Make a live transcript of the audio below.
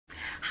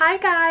Hi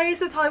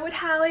guys, it's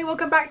Hollywoodhalliee.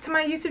 Welcome back to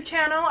my YouTube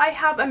channel. I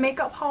have a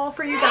makeup haul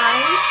for you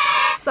guys.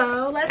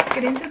 So let's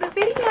get into the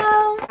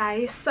video.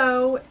 Guys,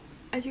 so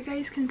as you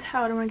guys can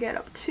tell, I don't want to get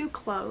up too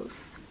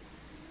close.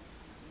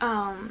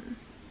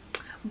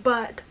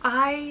 But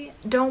I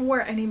don't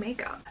wear any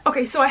makeup.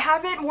 Okay, so I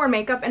haven't worn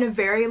makeup in a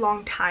very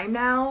long time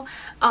now.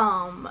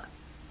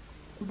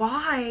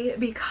 Why?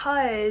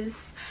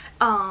 Because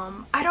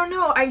I don't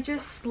know, I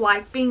just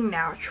like being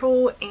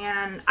natural,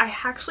 and I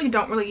actually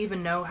don't really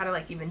even know how to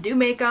like even do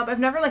makeup. I've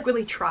never like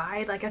really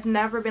tried, like I've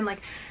never been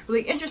like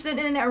really interested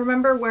in it. I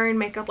remember wearing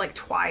makeup like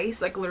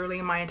twice, like literally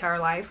in my entire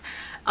life.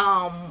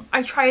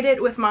 I tried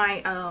it with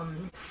my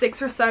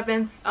 6th or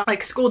 7th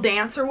like school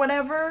dance or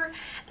whatever,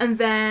 and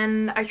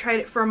then I tried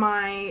it for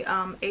my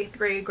 8th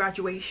grade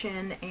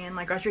graduation and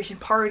like graduation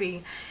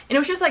party, and it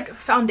was just like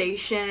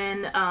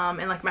foundation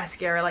and like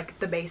mascara, like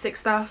the basic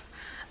stuff.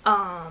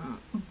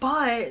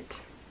 But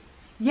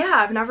yeah,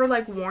 I've never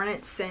like worn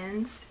it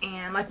since,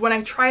 and like when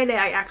I tried it,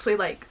 I actually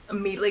like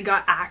immediately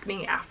got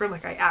acne after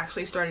like I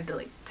actually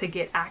started to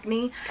get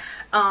acne.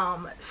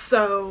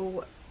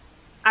 So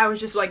I was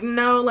just like,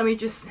 no, let me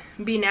just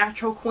be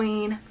natural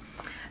queen.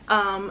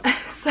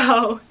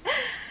 So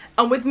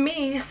with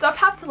me, stuff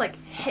have to like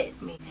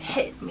hit me,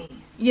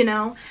 you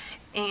know.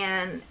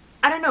 And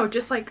I don't know,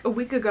 just like a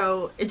week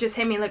ago it just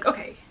hit me like,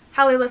 okay,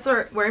 Hallie, let's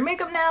start wearing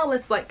makeup now.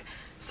 Let's like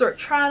start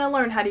trying to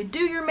learn how to do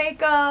your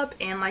makeup.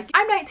 And like,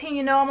 I'm 19,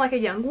 you know, I'm like a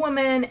young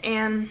woman,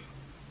 and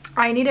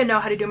I need to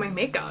know how to do my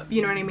makeup,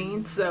 you know what I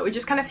mean? So it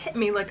just kind of hit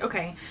me like,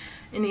 okay,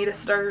 I need to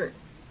start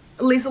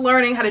at least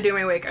learning how to do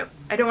my makeup.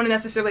 I don't want to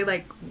necessarily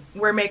like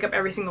wear makeup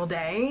every single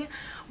day,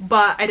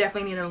 but I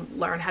definitely need to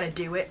learn how to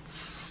do it.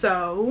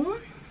 So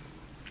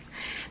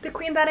the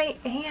queen that I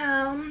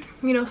am,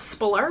 you know,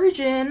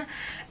 splurging,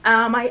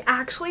 I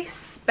actually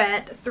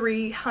spent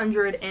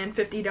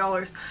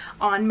 $350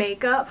 on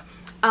makeup.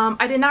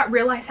 I did not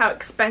realize how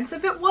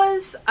expensive it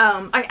was.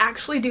 I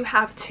actually do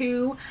have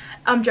two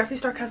Jeffree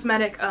Star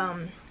Cosmetic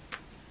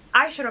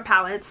eyeshadow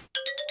palettes.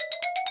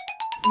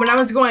 When I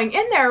was going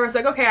in there, I was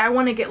like, okay, I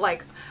want to get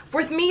like,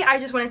 with me, I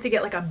just wanted to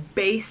get like a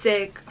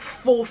basic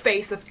full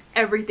face of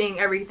everything.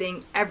 And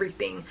it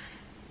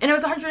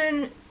was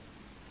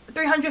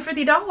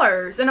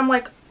 $350, and I'm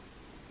like,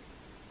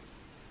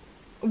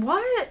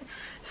 what?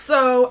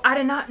 So I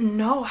did not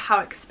know how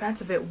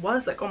expensive it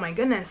was. Like, oh my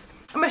goodness.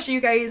 I'm gonna show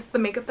you guys the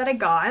makeup that I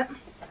got.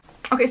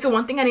 Okay, so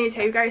one thing I need to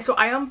tell you guys, so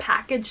I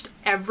unpackaged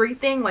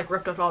everything, like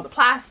ripped up all the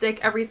plastic,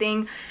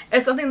 everything.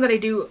 It's something that I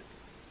do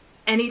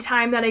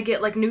anytime that I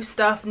get like new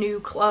stuff, new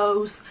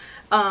clothes,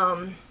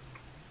 or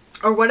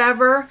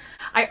whatever.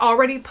 I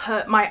already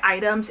put my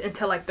items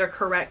into like their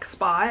correct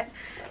spot.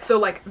 So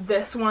like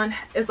this one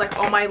is like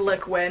all my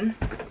liquid.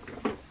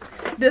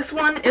 This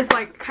one is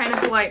like kind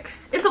of like,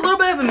 it's a little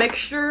bit of a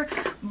mixture,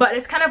 but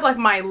it's kind of like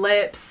my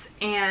lips,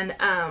 and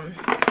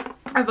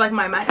I have like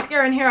my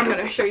mascara in here. I'm going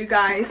to show you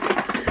guys.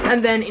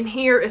 And then in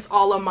here is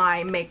all of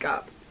my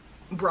makeup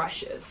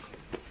brushes.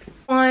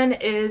 One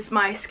is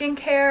my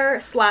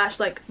skincare slash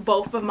like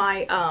both of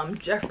my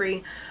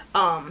Jeffree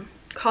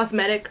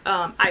cosmetic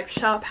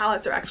eyeshadow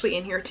palettes are actually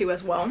in here too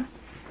as well. And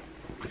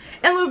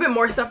a little bit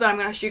more stuff that I'm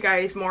going to show you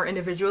guys more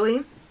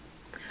individually.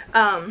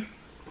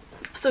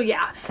 So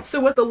yeah, so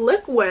with the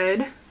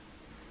liquid, I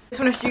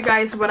just want to show you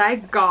guys what I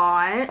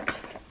got.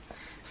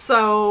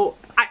 So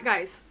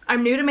guys,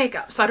 I'm new to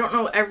makeup, so I don't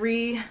know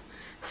every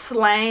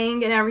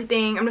slang and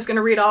everything. I'm just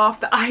gonna read off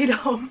the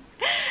item,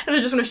 and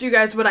I just want to show you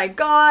guys what I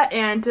got,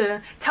 and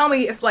to tell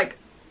me if like,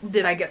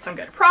 did I get some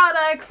good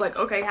products? Like,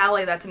 okay,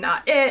 Hallie, that's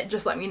not it.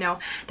 Just let me know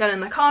down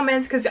in the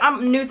comments, because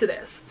I'm new to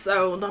this,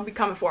 so don't be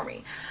coming for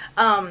me.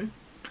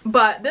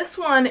 But this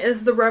one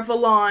is the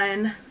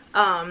Revlon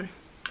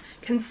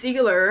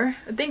concealer.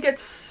 I think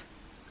it's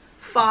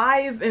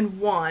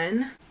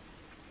 5-in-1.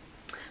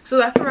 So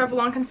that's the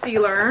Revlon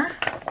concealer.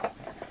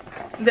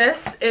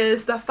 This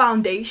is the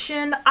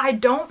foundation. I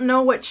don't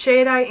know what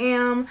shade I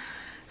am,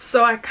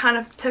 so I kind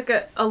of took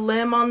a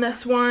limb on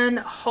this one.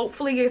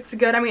 Hopefully it's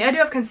good. I mean, I do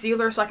have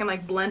concealer, so I can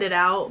like blend it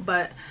out,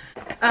 but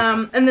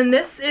and then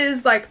this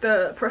is like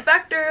the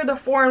Perfector, the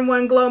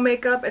 4-in-1 glow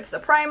makeup. It's the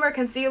primer,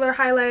 concealer,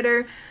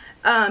 highlighter,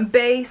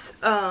 base,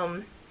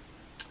 and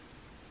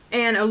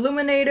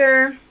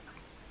illuminator.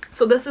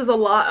 So this is a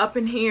lot up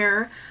in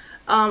here.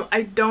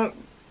 I don't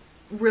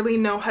really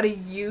know how to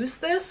use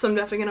this, so I'm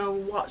definitely gonna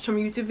watch some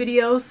YouTube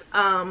videos.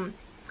 I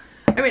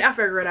mean, I'll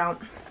figure it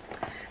out.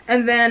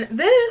 And then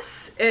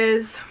this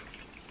is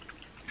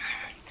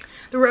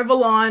the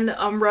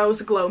Revlon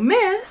Rose Glow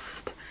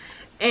Mist,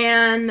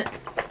 and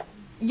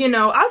you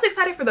know, I was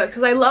excited for this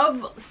because I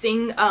love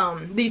seeing the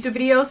YouTube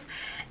videos,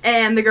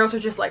 and the girls are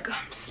just like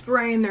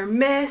spraying their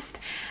mist.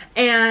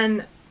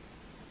 And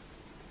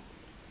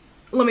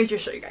let me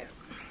just show you guys.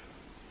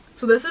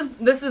 So this is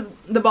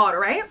the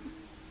bottle, right?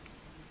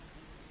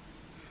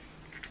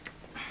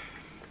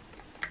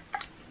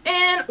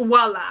 And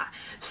voila.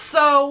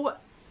 So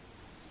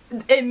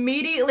it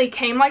immediately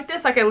came like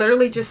this. Like I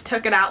literally just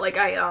took it out, like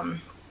I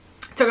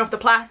took off the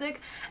plastic,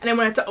 and I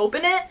wanted to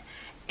open it,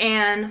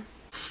 and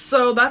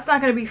so that's not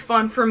gonna be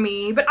fun for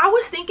me. But I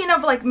was thinking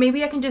of like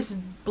maybe I can just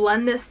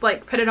blend this,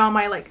 like put it on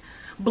my like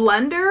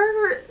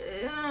blender.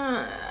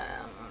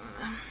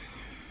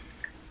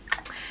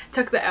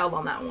 Took the L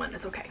on that one.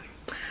 It's okay.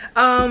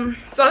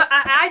 So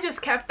I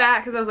just kept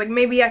that because I was like,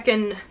 maybe I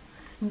can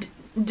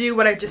do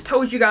what I just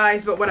told you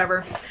guys, but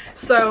whatever.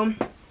 So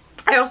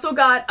I also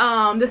got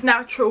this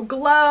Natural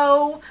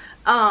Glow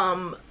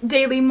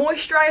daily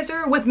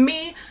moisturizer. With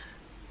me,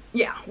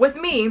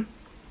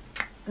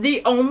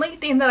 the only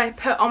thing that I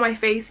put on my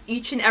face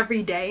each and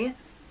every day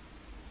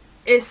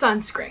is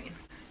sunscreen.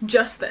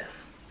 Just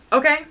this,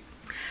 okay?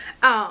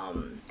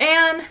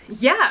 And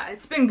yeah,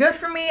 it's been good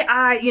for me.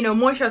 You know,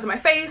 moisturize my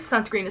face,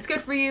 sunscreen is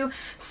good for you,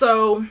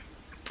 so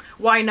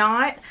why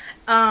not?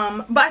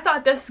 But I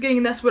thought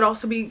getting this would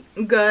also be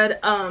good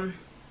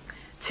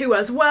too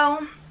as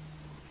well.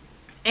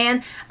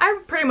 And I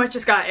pretty much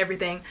just got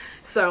everything,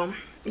 so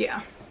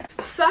yeah.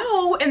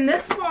 So in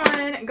this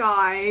one,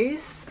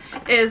 guys,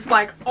 is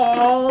like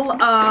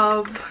all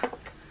of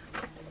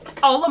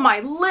my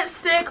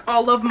lipstick,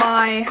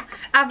 I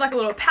have like a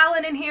little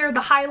palette in here.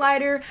 The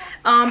highlighter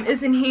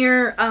is in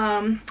here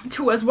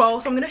too as well,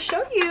 so I'm gonna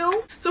show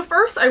you. So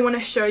first I want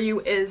to show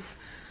you is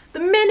the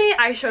mini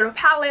eyeshadow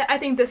palette. I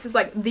think this is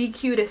like the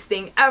cutest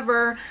thing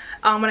ever.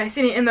 When I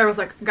seen it in there, I was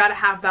like, gotta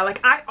have that. Like,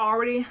 I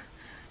already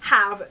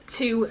have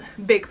 2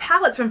 big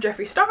palettes from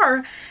Jeffree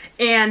Star,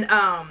 and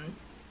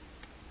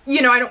you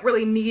know, I don't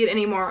really need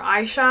any more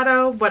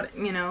eyeshadow, but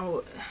you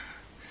know,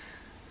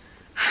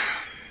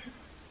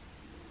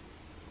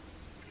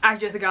 I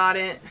just got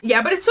it.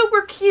 Yeah, but it's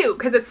super cute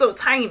because it's so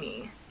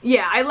tiny.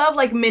 Yeah, I love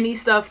like mini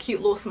stuff,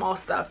 cute little small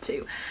stuff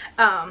too.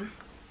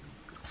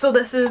 So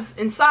this is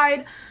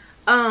inside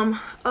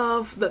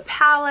of the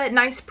palette.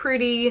 Nice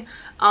pretty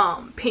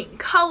pink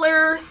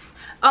colors.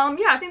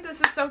 Yeah, I think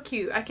this is so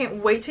cute. I can't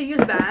wait to use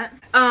that.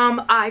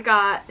 I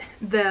got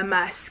the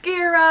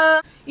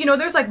mascara. You know,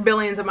 there's like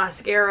billions of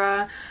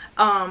mascara.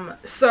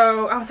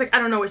 So I was like, I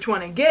don't know which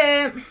one to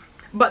get,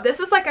 but this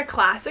is like a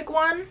classic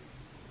one.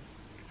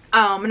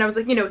 And I was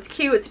like, you know, it's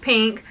cute, it's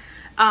pink.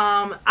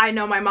 I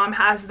know my mom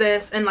has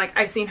this, and like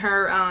I've seen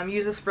her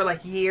use this for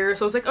like years,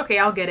 so I was like, okay,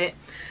 I'll get it.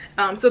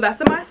 So that's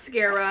the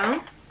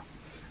mascara.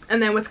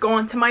 And then what's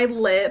going to my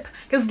lip,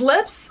 because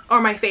lips are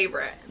my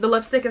favorite. The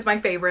lipstick is my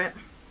favorite.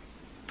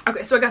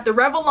 Okay, so I got the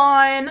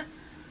Revlon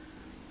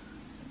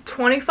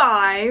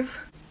 25.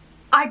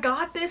 I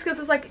got this because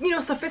it's like, you know,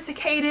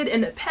 sophisticated,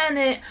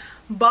 independent,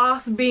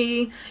 boss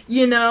bee,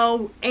 you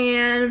know,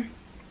 and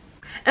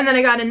then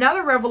I got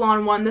another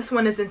Revlon one. This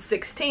one is in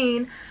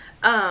 16.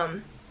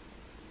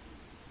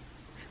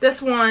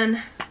 This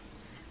one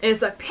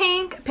is a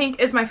pink. Pink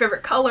is my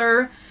favorite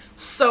color.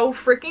 So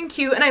freaking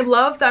cute, and I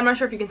love that. I'm not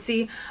sure if you can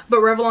see,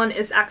 but Revlon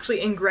is actually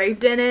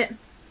engraved in it.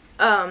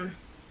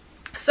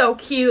 So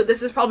cute.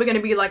 This is probably going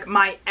to be like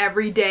my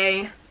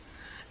everyday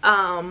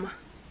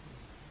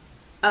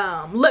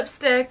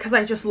lipstick because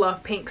I just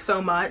love pink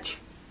so much.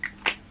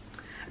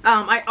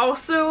 I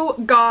also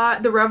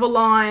got the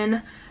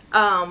Revlon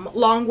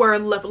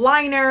Longwear lip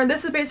liner.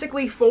 This is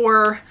basically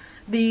for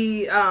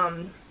the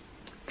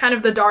kind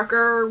of the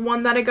darker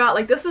one that I got.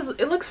 Like, this is,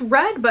 it looks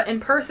red, but in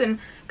person,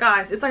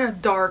 guys, it's like a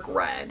dark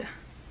red.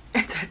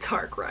 It's a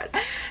dark red.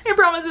 I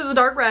promise it's a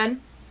dark red.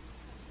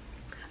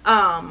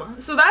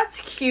 So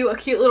that's cute, a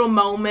cute little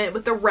moment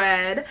with the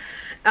red,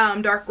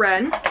 dark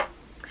red.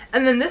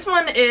 And then this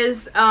one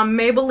is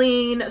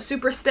Maybelline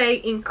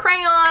Superstay Ink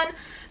Crayon.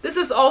 This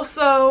is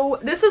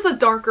a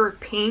darker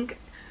pink.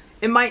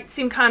 It might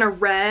seem kind of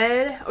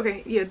red.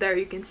 Okay, yeah, there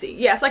you can see.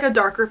 Yeah, it's like a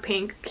darker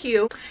pink.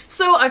 Cute.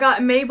 So I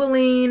got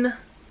Maybelline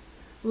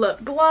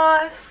lip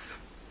gloss.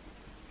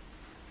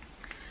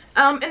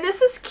 And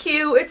this is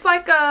cute. It's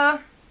like a...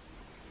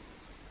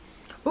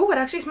 Ooh, it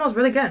actually smells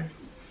really good.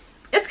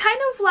 It's kind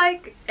of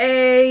like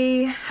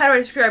a... How do I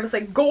describe it? It's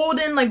like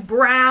golden, like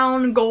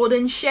brown,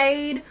 golden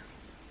shade.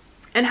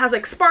 And has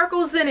like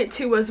sparkles in it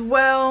too as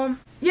well.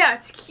 Yeah,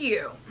 it's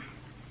cute.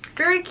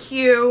 Very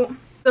cute.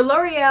 The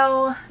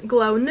L'Oreal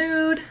Glow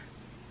Nude.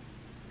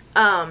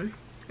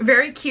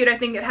 Very cute. I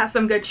think it has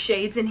some good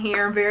shades in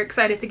here. I'm very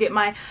excited to get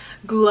my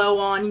glow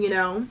on, you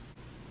know.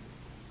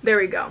 There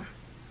we go.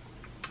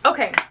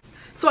 Okay,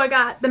 so I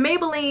got the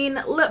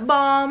Maybelline lip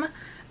balm.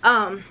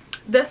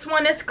 This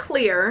one is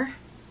clear.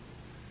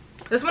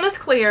 This one is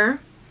clear.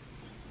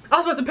 I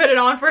was about to put it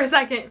on for a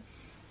second.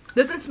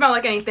 Doesn't smell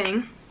like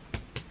anything.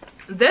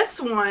 This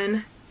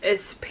one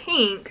is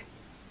pink.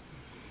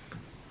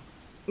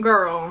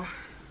 Girl.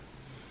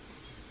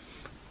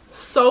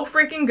 So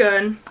freaking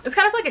good. It's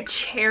kind of like a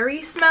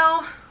cherry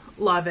smell.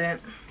 Love it.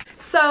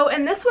 So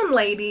in this one,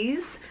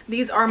 ladies,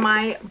 these are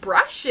my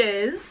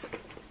brushes.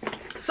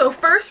 So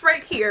first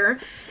right here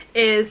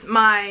is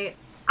my,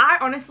 I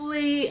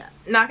honestly,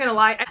 not gonna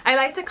lie, I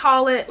like to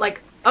call it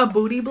like a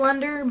booty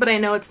blender, but I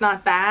know it's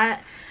not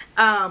that.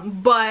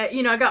 But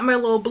you know, I got my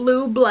little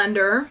blue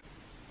blender.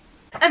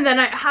 And then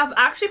I have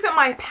actually put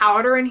my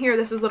powder in here.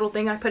 This is a little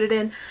thing I put it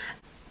in.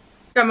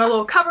 Got my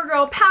little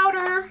CoverGirl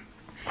powder.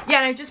 Yeah,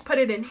 and I just put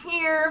it in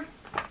here.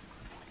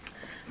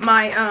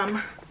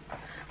 My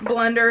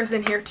blenders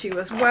in here too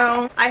as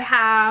well. I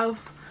have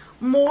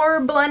more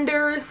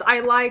blenders. I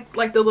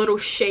like the little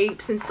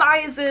shapes and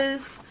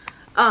sizes.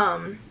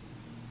 And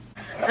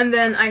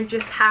then I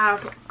just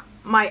have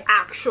my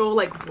actual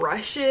like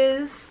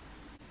brushes.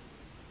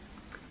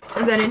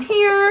 And then in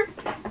here,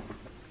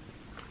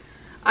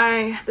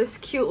 this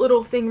cute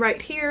little thing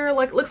right here,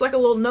 like looks like a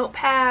little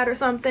notepad or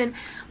something,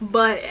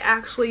 but it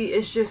actually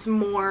is just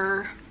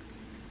more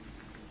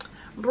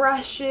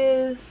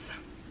brushes.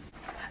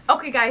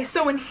 Okay guys,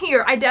 so in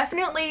here I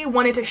definitely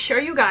wanted to show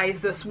you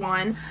guys this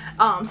one.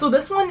 So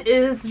this one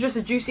is just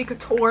a Juicy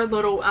Couture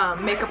little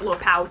makeup little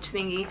pouch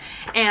thingy,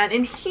 and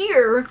in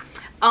here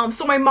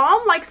so my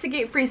mom likes to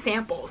get free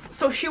samples,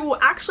 so she will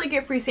actually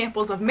get free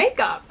samples of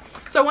makeup.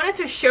 So I wanted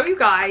to show you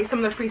guys some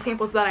of the free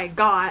samples that I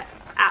got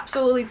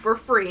absolutely for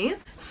free.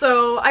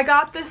 So I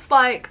got this,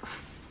 like,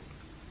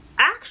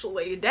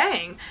 actually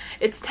dang,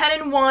 it's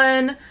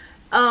 10-in-1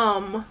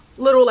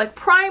 little like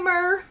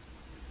primer,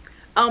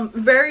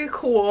 very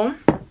cool.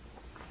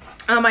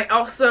 I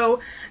also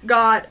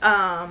got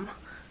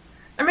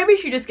or maybe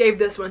she just gave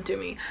this one to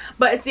me,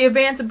 but it's the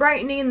Advanced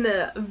Brightening,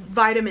 the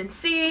vitamin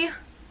C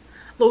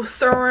little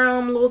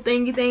serum, little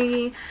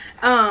thingy,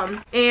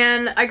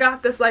 and I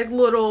got this like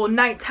little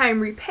nighttime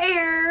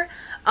repair.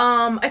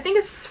 I think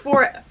it's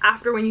for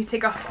after when you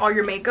take off all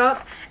your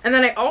makeup. And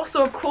then I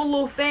also, a cool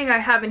little thing I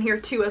have in here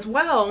too as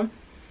well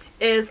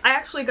is I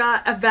actually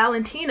got a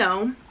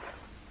Valentino. I'm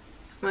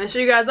gonna show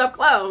you guys up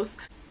close.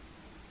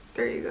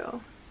 There you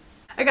go.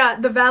 I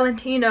got the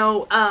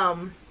Valentino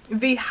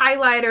V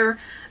highlighter,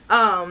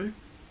 and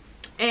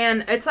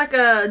it's like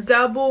a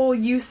double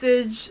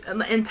usage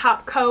and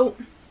top coat,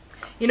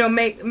 you know,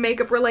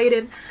 makeup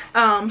related.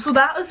 So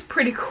that was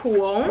pretty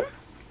cool.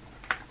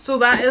 So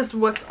that is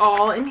what's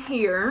all in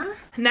here.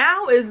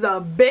 Now is the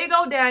big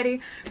old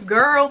daddy.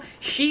 Girl,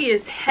 she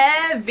is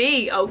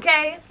heavy,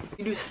 okay?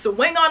 You do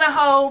swing on a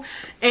hoe,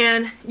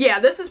 and yeah,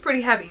 this is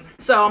pretty heavy.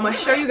 So I'm gonna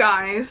show you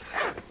guys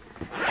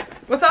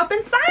what's up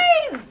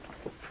inside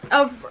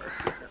of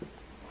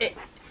it.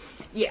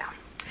 Yeah,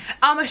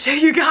 I'm gonna show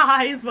you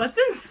guys what's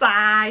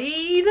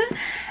inside.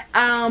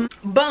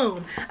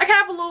 Boom. I kind of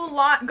have a little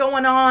lot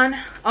going on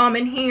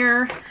in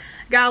here.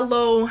 Got a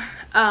little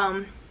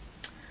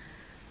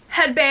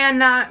headband,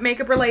 not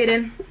makeup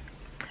related.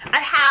 I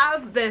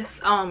have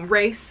this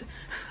erase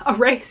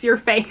your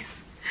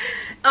face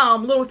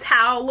little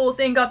towel, little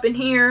thing up in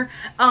here.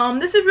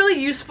 This is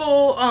really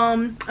useful.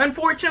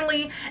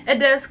 Unfortunately it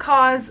does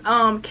cause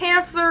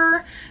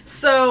cancer,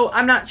 so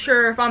I'm not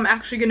sure if I'm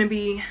actually going to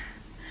be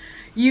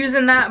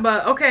using that,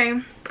 but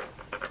okay.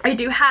 I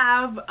do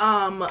have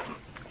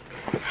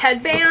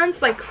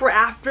headbands like for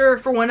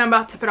when I'm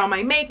about to put on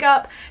my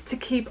makeup, to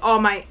keep all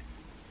my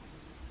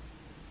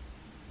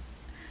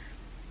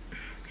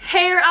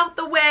hair out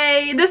the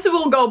way. This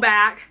will go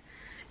back.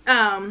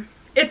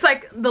 It's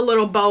like the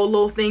little bow,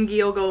 little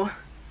thingy will go,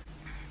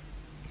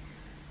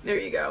 there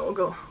you go, will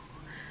go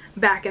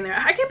back in there.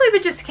 I can't believe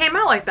it just came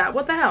out like that.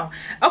 What the hell?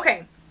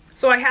 Okay,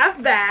 so I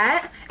have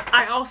that.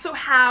 I also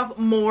have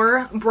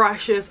more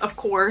brushes, of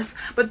course,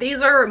 but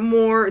these are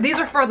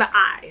for the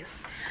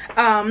eyes.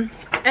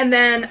 And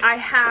then I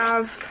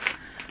have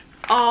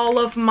all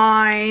of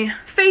my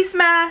face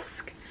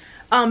masks.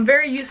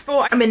 Very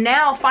useful. I mean,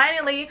 now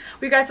finally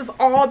we guys have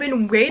all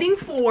been waiting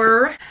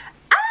for.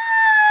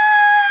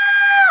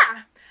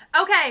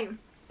 Okay,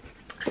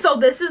 so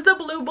this is the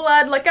Blue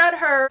Blood. Look at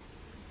her.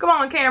 Come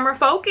on, camera,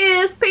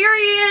 focus,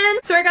 period.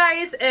 Sorry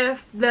guys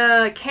if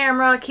the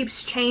camera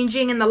keeps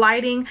changing in the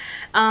lighting.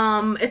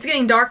 It's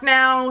getting dark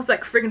now. It's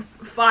like freaking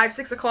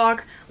 5-6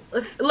 o'clock.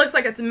 It looks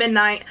like it's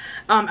midnight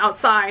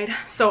outside,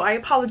 so I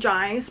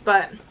apologize,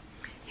 but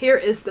here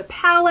is the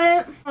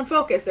palette. On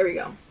focus, there we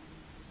go.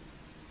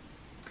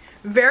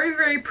 Very,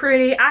 very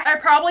pretty. I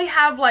probably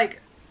have like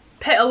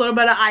put a little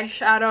bit of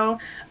eyeshadow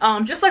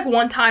just like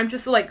one time,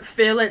 just to like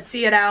feel it,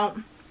 see it out.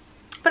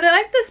 But I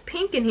like this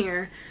pink in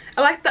here.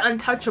 I like the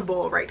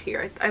Untouchable right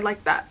here. I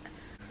like that.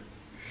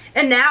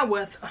 And now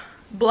with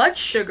Blood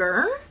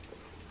Sugar.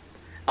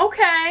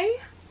 Okay.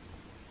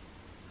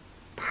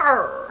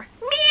 Purr.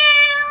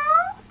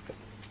 Meow.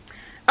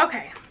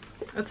 Okay,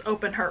 let's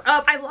open her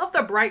up. I love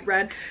the bright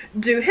red.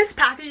 Dude, his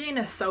packaging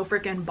is so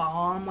freaking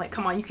bomb. Like,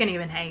 come on, you can't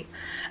even hate.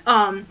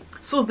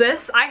 So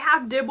this, I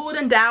have dibbled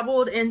and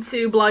dabbled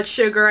into Blood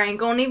Sugar. I ain't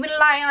gonna even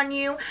lie on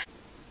you.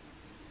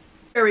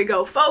 There we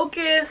go.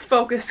 Focus.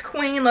 Focus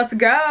queen. Let's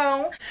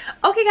go.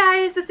 Okay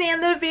guys, that's the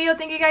end of the video.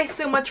 Thank you guys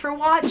so much for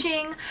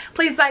watching.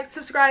 Please like,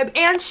 subscribe,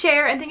 and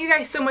share. And thank you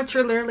guys so much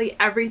for literally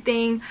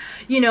everything.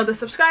 You know, the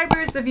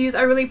subscribers, the views.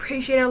 I really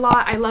appreciate it a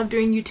lot. I love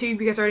doing YouTube.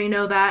 You guys already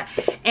know that.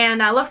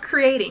 And I love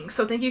creating.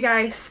 So thank you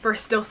guys for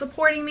still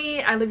supporting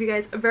me. I love you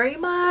guys very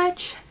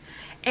much.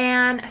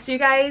 And see you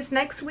guys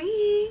next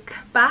week.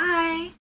 Bye.